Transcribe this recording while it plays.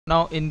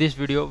Now in this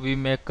video we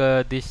make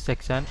this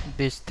section,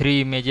 this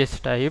three images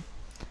type.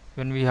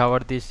 When we hover,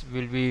 this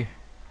will be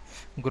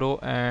grow,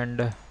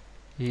 and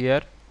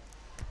here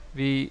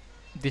we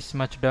this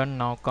much done.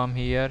 Now come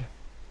here,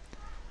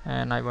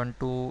 and I want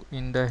to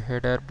in the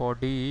header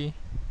body,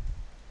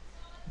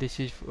 this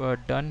is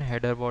done,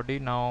 header body.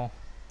 Now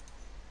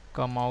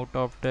come out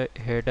of the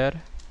header.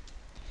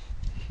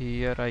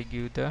 Here I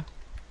give the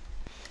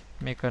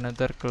make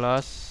another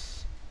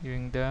class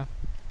giving the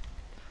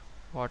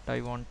what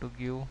I want to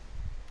give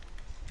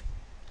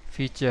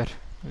feature.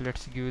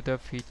 Let's give the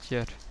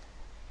feature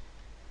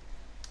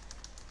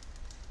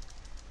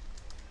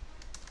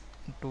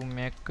to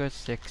make a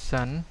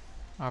section.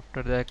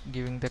 After that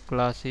giving the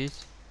class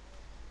is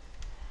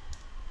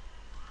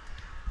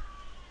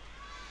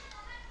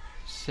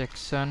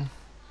section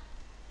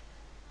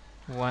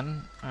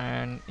 1,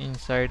 and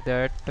inside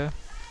that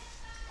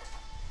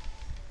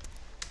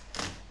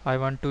I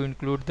want to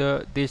include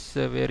the this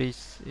where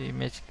is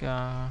image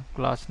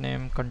class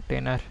name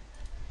container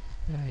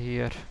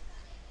here.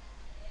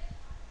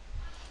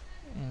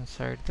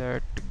 Inside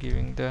that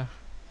giving the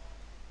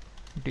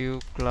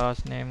div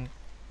class name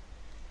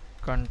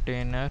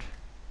container,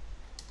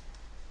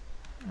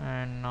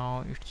 and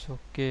now it's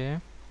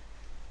okay.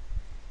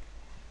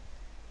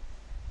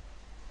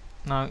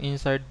 Now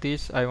inside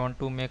this I want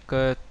to make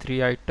a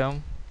 3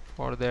 item.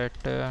 For that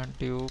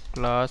div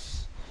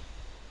class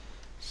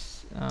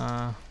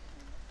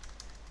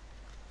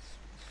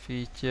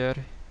feature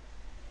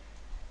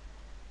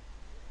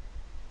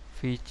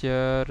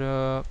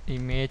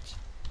image.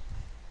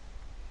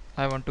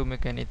 I want to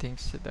make anything,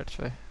 so that's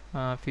why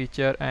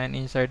feature, and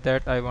inside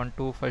that I want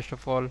to first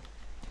of all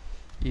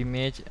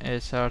image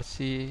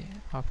src.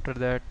 After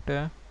that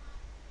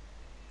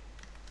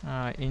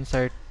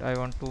inside I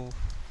want to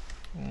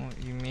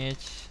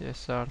image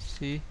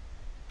src.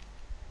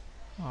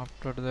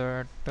 After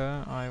that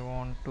I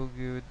want to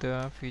give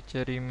the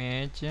feature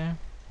image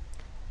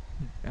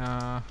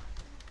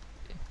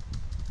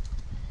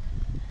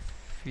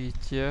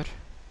feature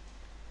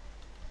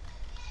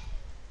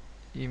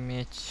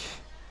image.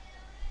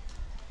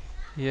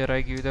 Here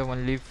I give the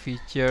only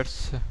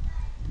features,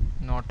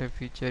 not a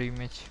feature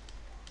image.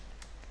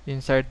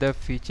 Inside the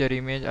feature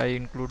image I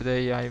include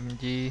the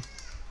img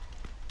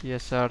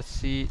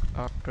src.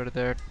 After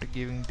that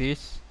giving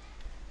this,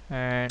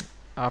 and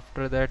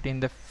after that in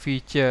the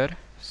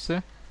features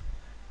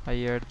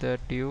I add the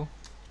div.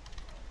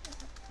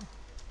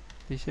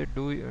 This is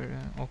do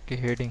okay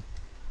heading.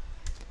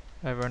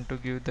 I want to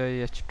give the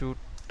h2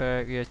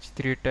 tag,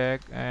 h3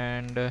 tag,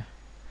 and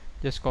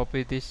just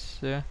copy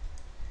this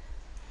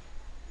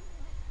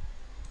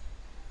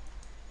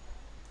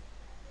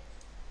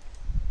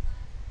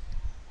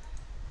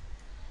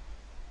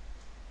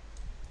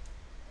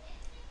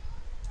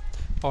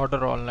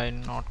order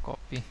online, not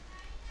copy,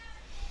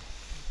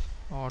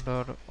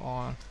 order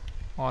on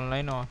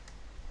online or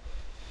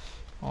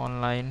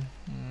online.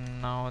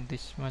 Now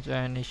this much,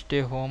 and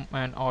stay home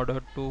and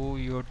order to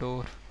your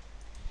door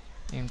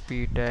in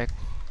p tag.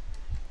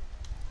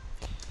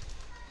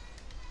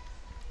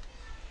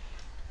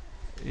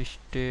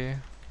 Stay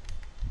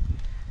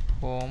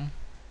home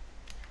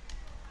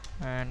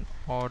and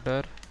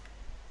order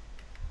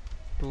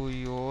to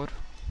your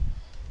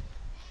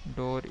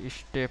door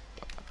step,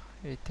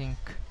 I think.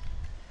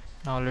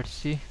 Now let's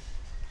see.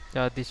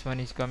 Yeah, this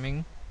one is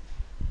coming.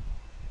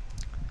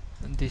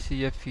 This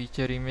is a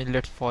feature image.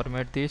 Let's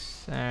format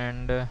this,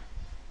 and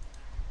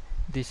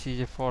this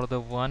is for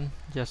the one.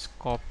 Just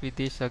copy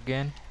this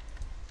again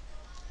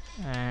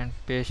and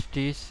paste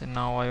this.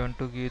 Now I want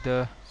to give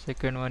the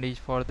second one is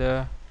for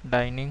the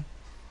dining.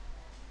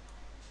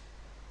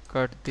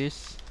 Cut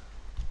this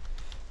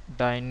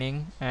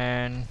dining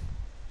and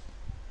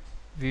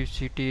view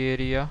city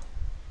area.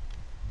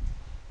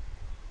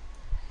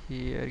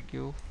 Here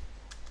give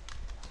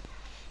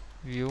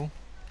view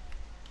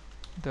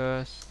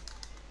the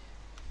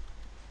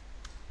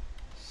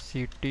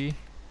city's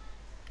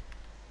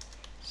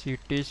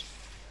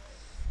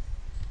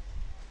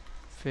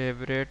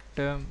favorite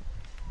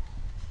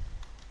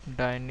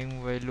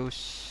dining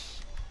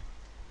values,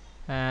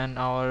 and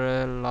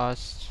our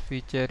last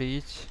feature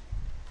is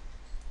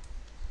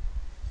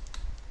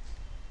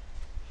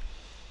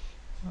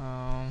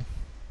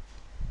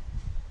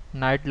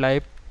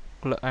nightlife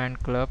and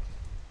club.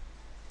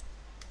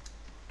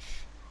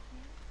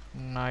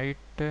 Night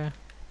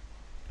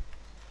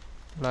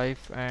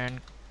life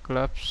and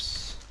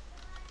clubs.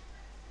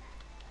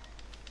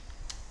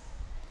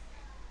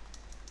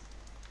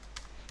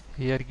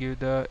 Here give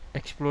the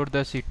explore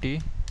the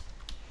city,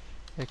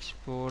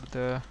 explore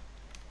the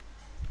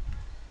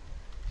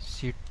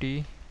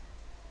city,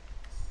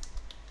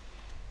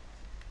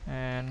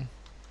 and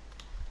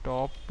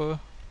top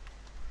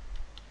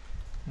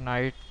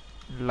night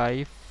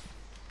life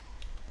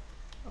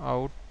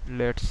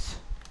outlets.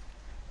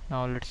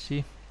 Now let's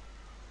see.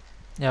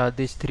 Yeah,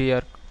 these three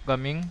are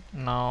coming.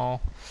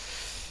 Now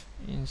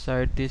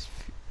inside this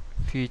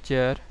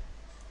feature,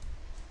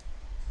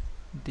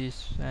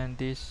 this and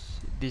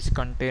this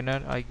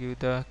container, I give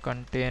the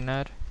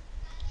container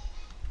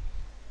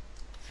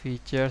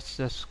features,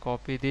 just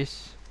copy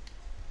this,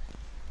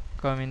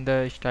 come in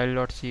the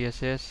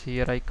style.css.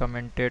 Here I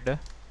commented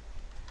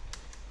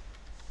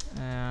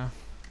uh,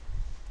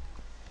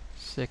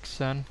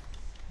 section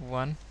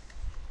 1,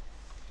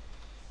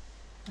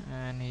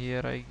 and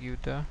here I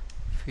give the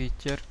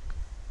feature.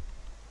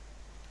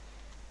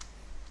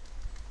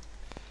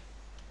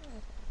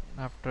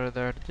 After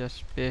that,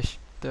 just paste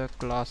the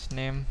class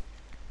name,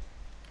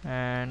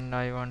 and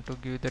I want to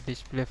give the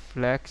display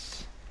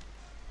flags.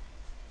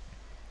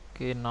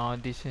 Okay, now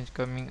this is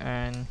coming,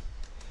 and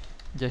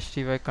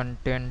justify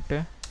content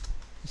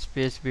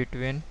space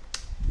between.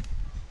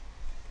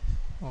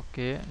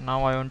 Okay,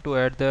 now I want to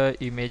add the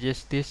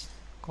images. This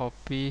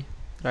copy,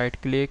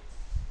 right click,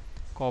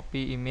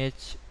 copy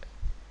image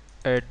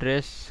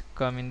address,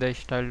 come in the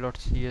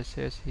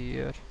style.css.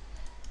 Here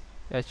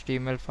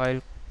HTML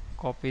file,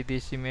 copy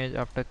this image.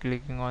 After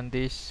clicking on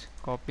this,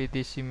 copy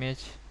this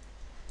image,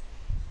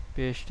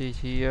 paste it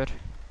here.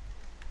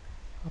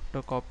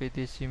 After copy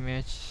this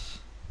image,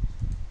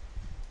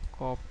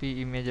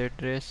 copy image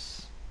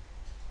address,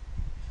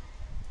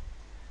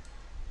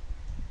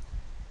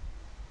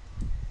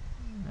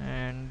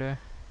 and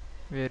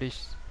where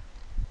is,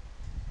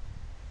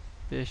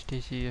 paste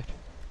is here.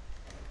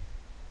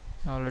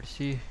 Now let's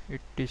see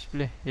it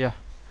display. Yeah,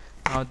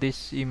 now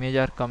this image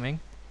are coming,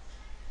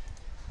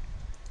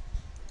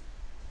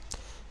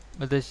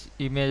 but this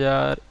image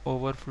are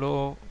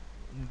overflow.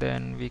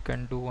 Then we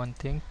can do one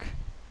thing,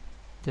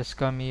 just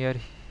come here,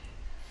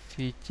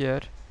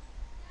 feature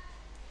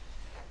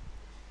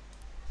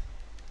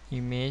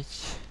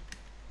image,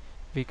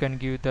 we can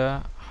give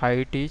the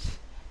height is,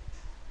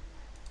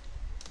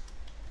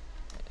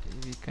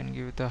 we can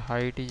give the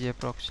height is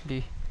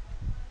approximately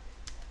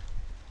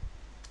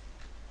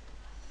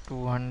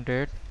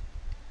 200,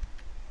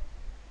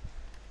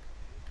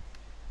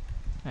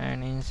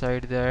 and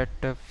inside that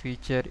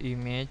feature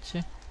image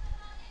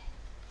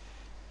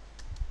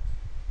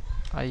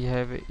I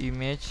have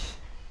image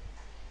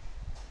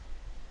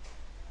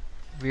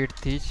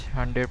width is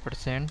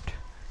 100%.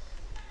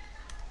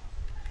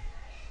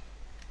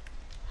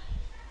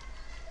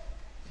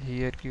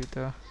 Here give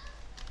the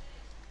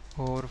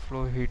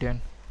overflow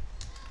hidden.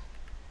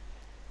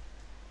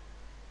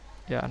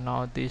 Yeah,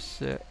 now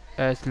this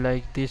as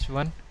like this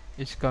one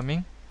is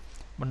coming,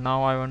 but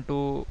now I want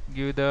to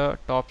give the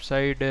top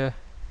side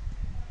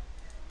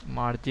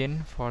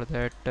margin. For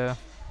that,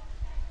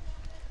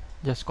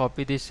 just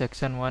copy this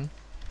section 1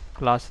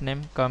 class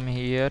name, come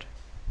here,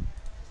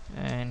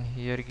 and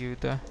here give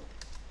the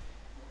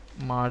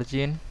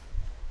margin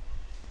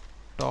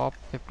top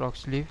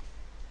approximately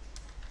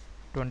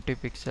 20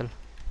 pixel.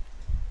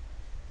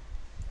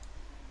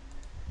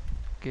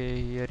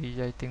 Okay, here is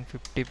I think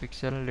 50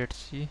 pixel. Let's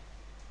see.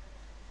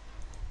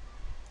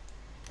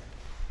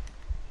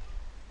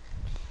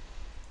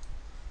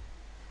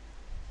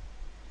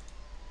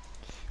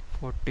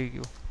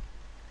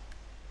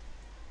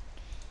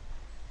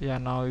 Yeah,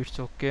 now it's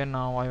okay.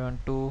 Now I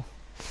want to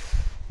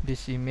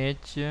this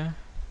image,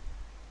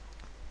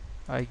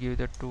 I give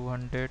the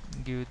 200,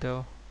 give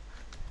the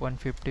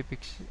 150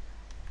 pixel.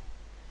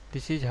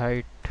 This is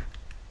height.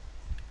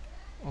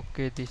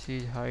 Okay, this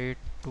is height,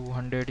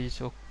 200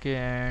 is okay,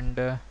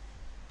 and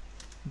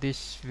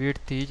this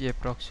width is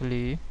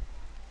approximately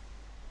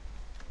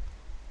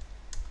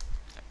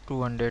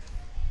 200.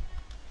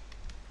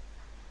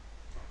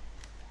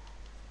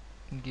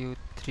 Give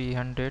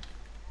 300,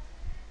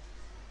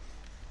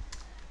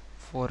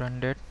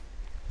 400,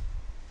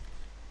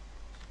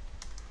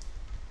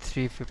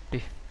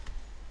 350.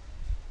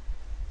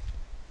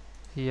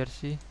 Here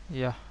see,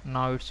 yeah,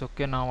 now it's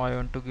okay. Now I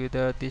want to give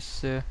the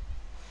this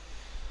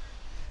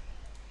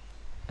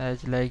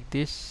as like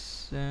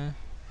this. Where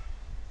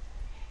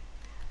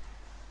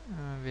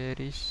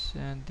is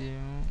the,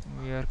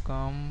 where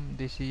come,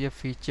 this is a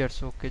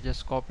features. Okay,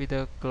 just copy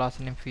the class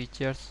name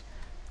features,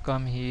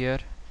 come here,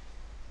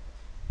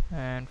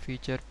 and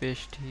feature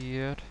paste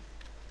here,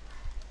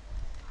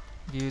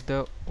 give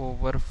the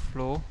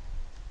overflow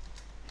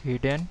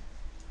hidden,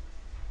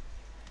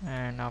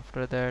 and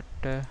after that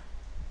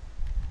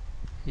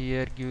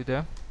here give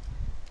the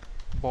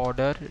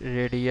border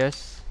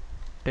radius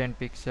 10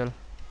 pixel.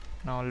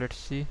 Now let's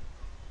see,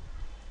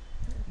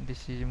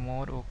 this is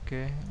more.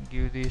 Okay,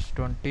 give this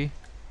 20.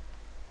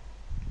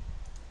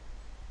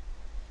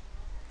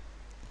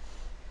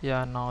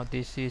 Yeah, now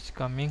this is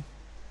coming.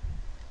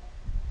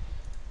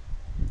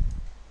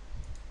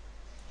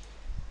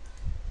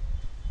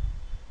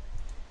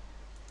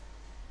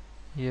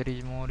 Here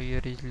is more,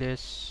 here is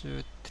less,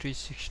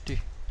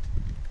 360.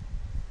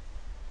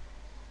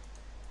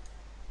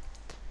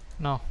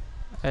 Now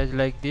as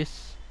like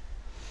this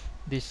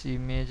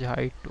image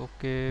height.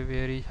 Okay,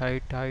 where is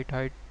height? I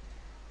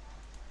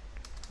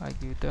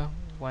give the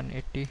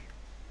 180.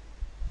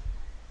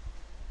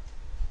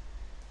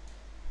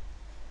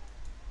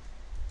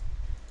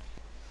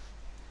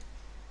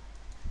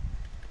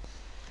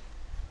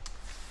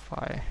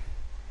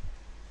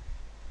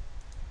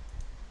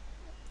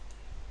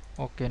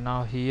 Okay,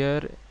 now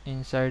here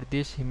inside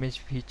this image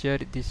feature,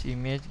 this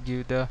image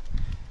give the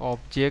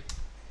object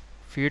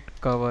feet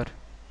cover.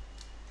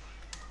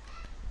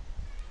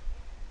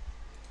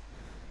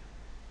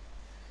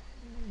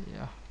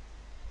 Yeah,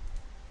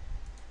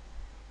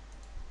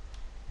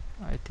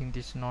 I think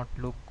this not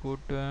look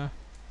good.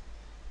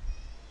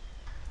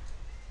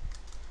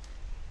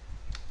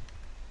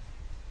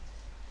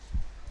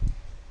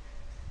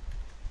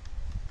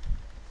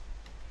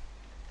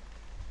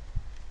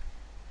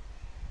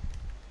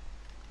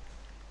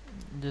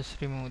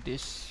 Just remove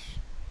this.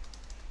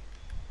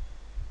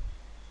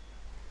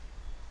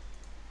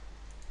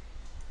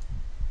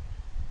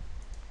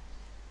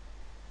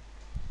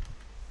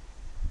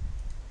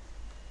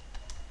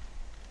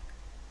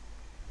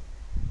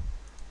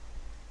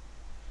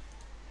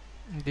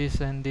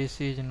 This and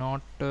this is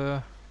not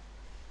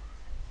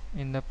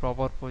in the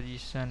proper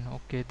position.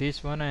 Okay,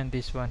 this one and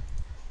this one.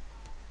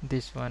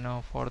 This one.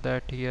 For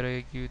that, here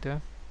I give the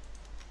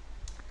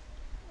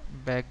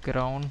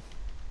background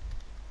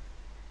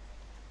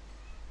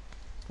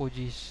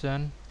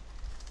position.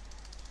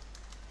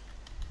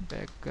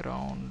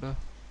 Background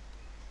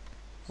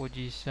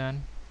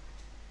position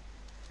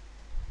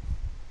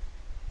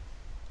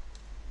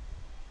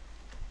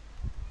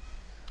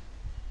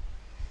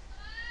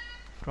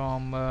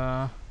from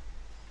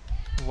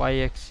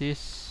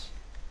y-axis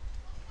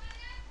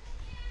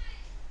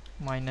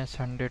minus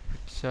 100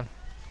 pixel.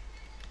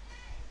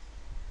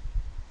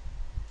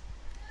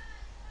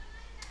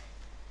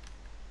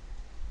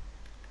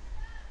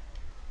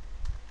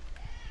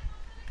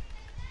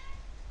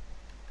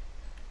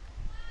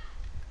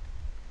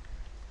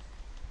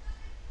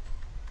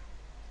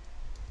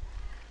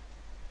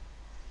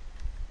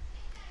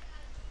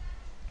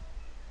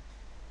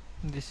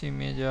 This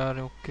image are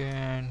okay,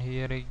 and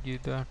here I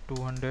give the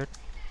 200.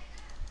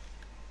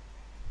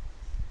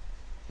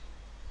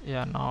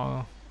 Yeah,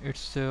 now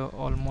it's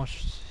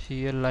almost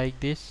here like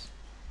this.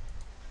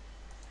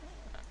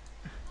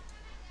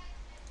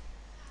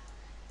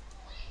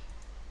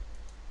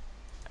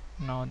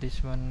 Now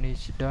this one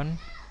is done.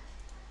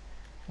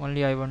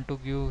 Only I want to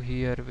give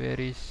here where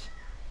is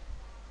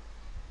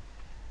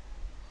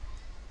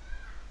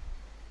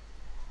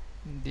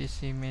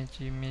this image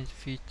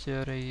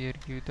feature. Here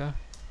give the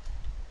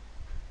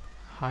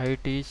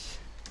height is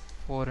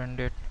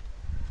 400.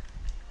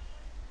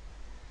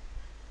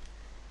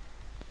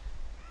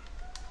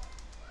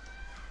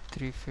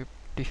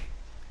 350.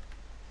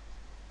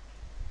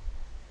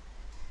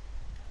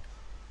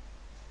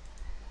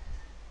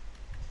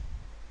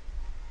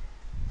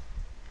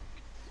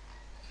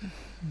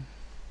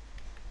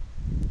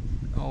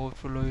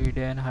 Overflow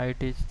hidden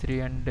height is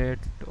 300.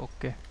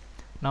 Okay,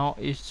 now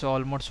it's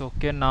almost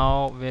okay.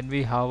 Now when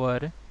we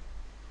hover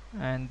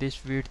and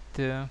this width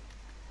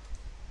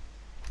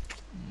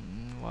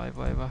why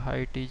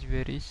height is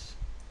where is,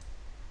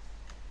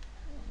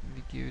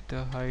 we give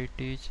the height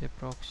is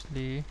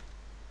approximately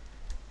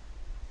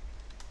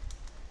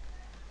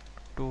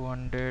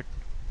 200.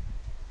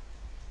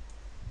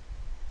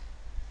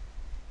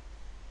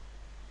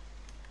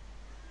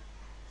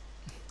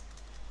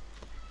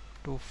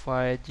 To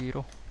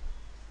 50.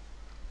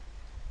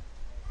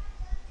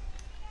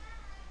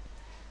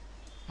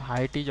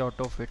 Height is out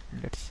of it.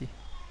 Let's see.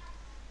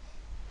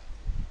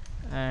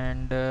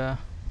 And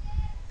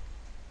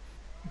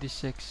this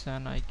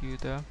section I give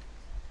the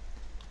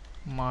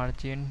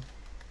margin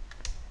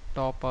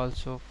top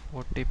also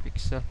 40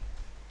 pixel.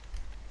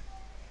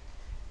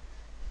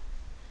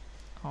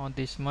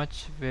 This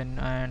much. When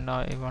and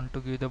I want to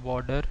give the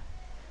border,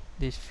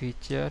 this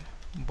feature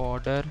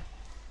border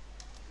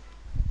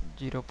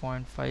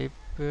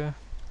 0.5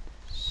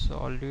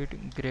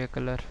 solid gray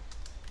color.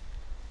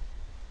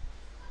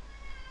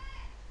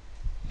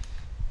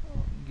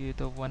 Give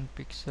the 1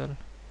 pixel.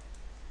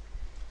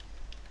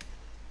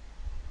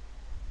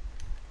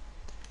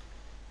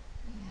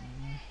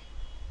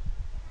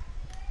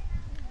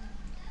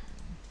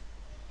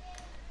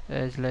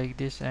 As like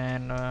this,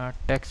 and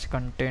text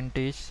content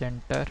is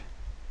center.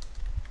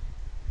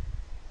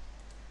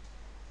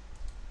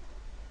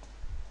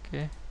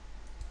 Okay,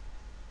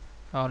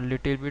 a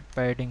little bit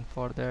padding.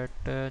 For that,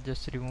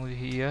 just remove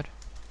here.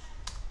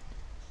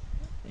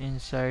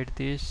 Inside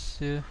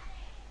this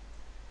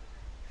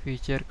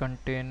feature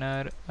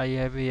container I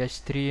have a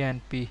h3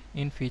 and p.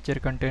 In feature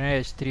container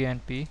h3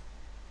 and p.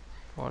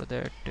 For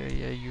that I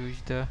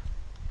use the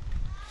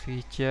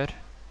feature.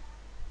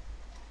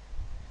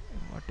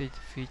 What is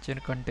feature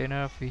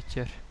container?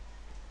 Feature,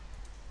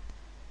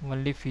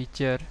 only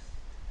feature,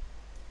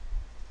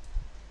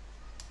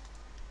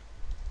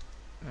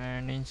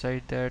 and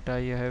inside that I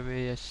have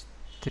a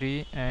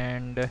h3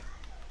 and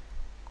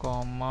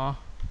comma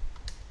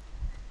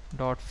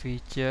dot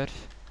feature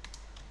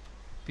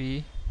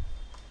p.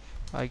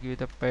 I give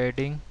the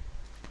padding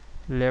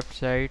left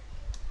side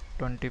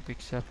 20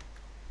 pixel.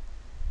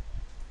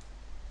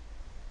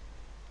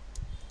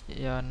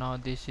 Yeah, now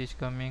this is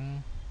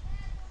coming.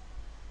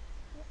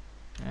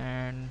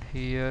 And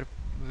here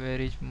where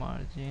is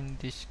margin,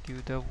 this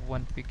give the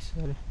 1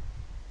 pixel.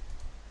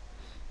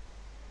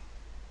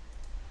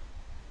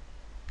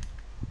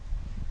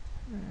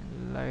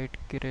 Light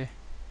gray.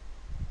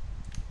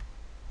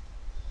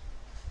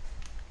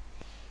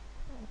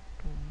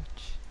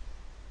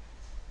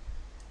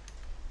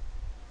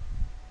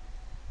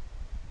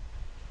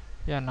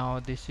 Yeah, now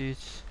this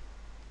is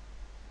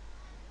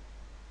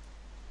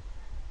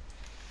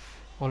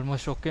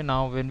almost okay.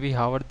 Now when we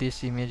hover,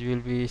 this image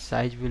will be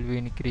size will be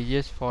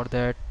increases. For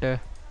that,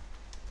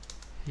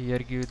 here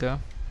give the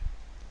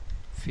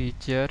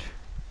feature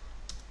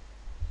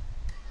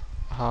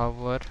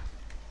hover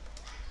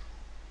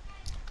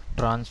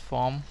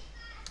transform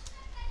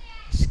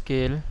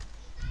scale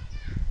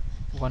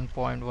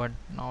 1.1.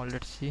 Now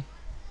let's see,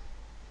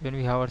 when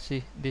we hover,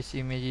 see this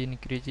image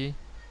increases,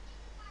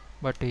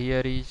 but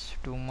here is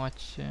too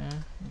much,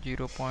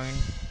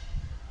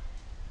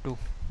 0.2.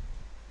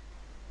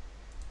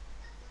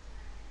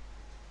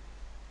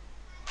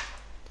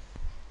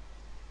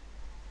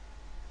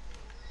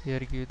 Here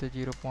give the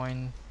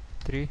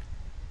 0.3.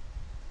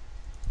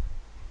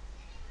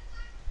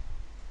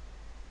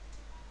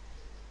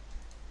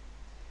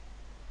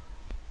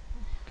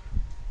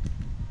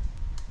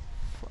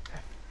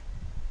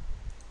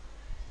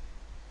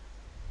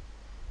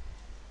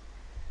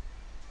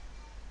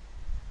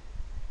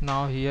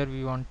 Now here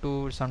we want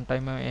to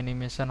sometime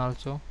animation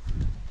also.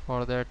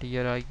 For that,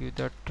 here I give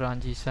the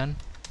transition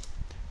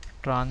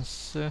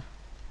transform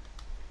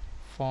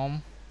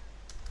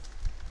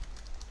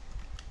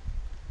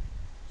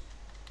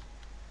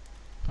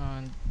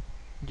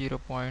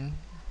 0.5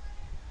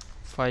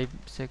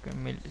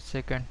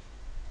 millisecond,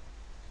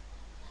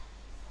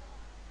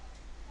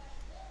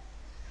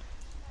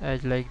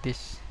 as like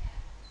this.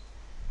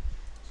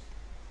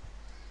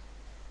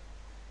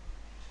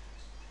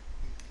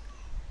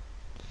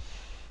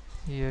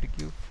 Here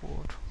give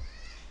 4.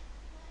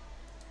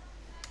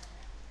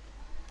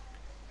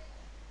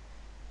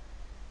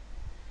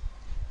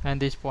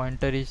 And this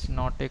pointer is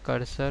not a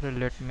cursor.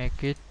 Let's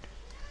make it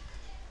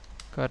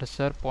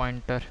cursor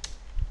pointer.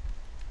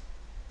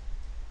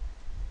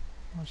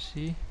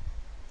 See,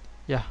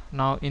 yeah,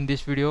 now in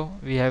this video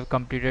we have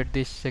completed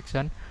this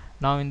section.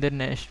 Now in the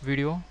next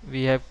video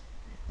we have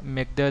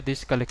make the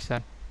this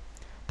collection.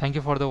 Thank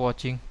you for the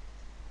watching.